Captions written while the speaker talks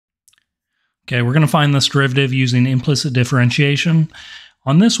Okay, we're going to find this derivative using implicit differentiation.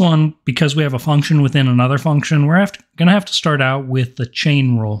 On this one, because we have a function within another function, we're going to have to start out with the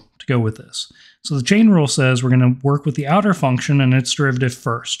chain rule to go with this. So the chain rule says we're going to work with the outer function and its derivative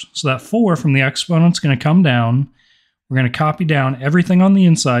first. So that 4 from the exponent is going to come down. We're going to copy down everything on the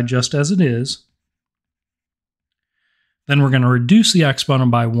inside just as it is. Then we're going to reduce the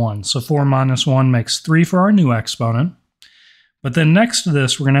exponent by 1. So 4 minus 1 makes 3 for our new exponent. But then next to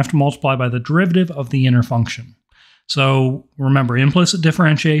this, we're going to have to multiply by the derivative of the inner function. So remember, implicit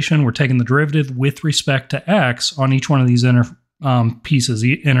differentiation, we're taking the derivative with respect to x on each one of these inner pieces,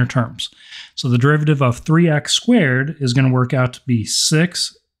 the inner terms. So the derivative of 3x squared is going to work out to be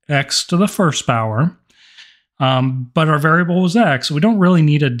 6x to the first power. But our variable was x, so we don't really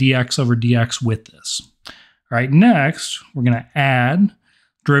need a dx over dx with this. All right, next, we're going to add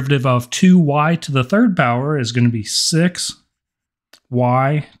derivative of 2y to the third power is going to be 6y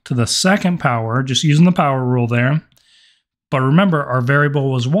to the second power, just using the power rule there. But remember, our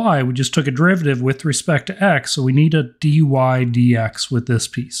variable was y. We just took a derivative with respect to x, so we need a dy dx with this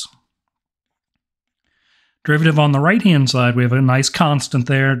piece. Derivative on the right-hand side, we have a nice constant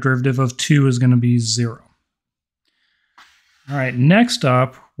there. Derivative of 2 is going to be 0. All right, next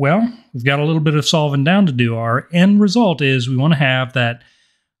up, well, we've got a little bit of solving down to do. Our end result is we want to have that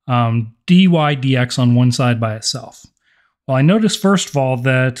dy dx on one side by itself. Well, I noticed, first of all,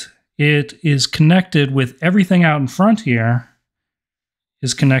 that it is connected with everything out in front here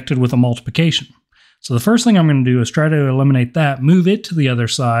is connected with a multiplication. So the first thing I'm going to do is try to eliminate that, move it to the other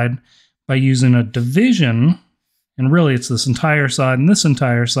side by using a division, and really it's this entire side and this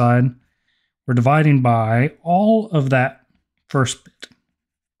entire side. We're dividing by all of that first bit.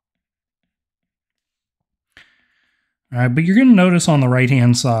 All right, but you're going to notice on the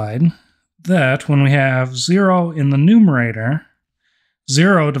right-hand side that when we have 0 in the numerator,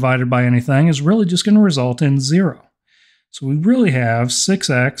 0 divided by anything is really just going to result in 0. So we really have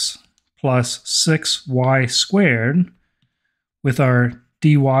 6x plus 6y squared with our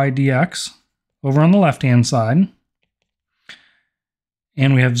dy dx over on the left-hand side.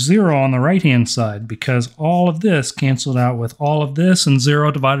 And we have 0 on the right-hand side because all of this canceled out with all of this, and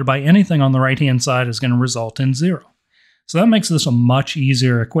 0 divided by anything on the right-hand side is going to result in 0. So that makes this a much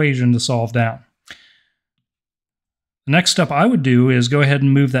easier equation to solve down. The next step I would do is go ahead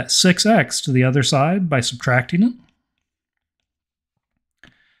and move that 6x to the other side by subtracting it.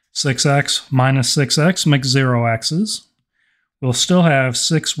 6x minus 6x makes 0 x's. We'll still have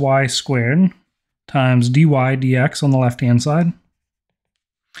 6y squared times dy dx on the left-hand side.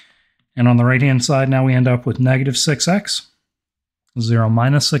 And on the right-hand side, now we end up with negative 6x, 0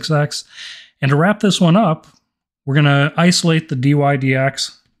 minus 6x. And to wrap this one up, we're going to isolate the dy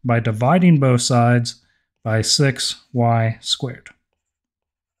dx by dividing both sides by 6y squared,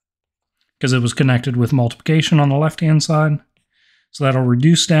 because it was connected with multiplication on the left-hand side. So that'll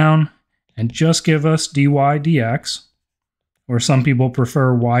reduce down and just give us dy dx, or some people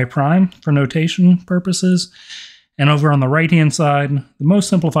prefer y prime for notation purposes. And over on the right-hand side, the most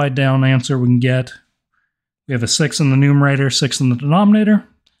simplified down answer we can get, we have a 6 in the numerator, 6 in the denominator.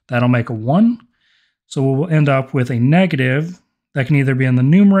 That'll make a 1. So we'll end up with a negative that can either be in the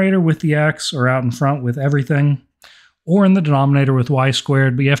numerator with the x or out in front with everything, or in the denominator with y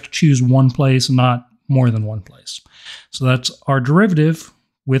squared, but you have to choose one place and not more than one place. So that's our derivative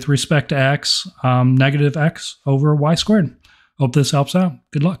with respect to x, negative x over y squared. Hope this helps out.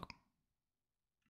 Good luck.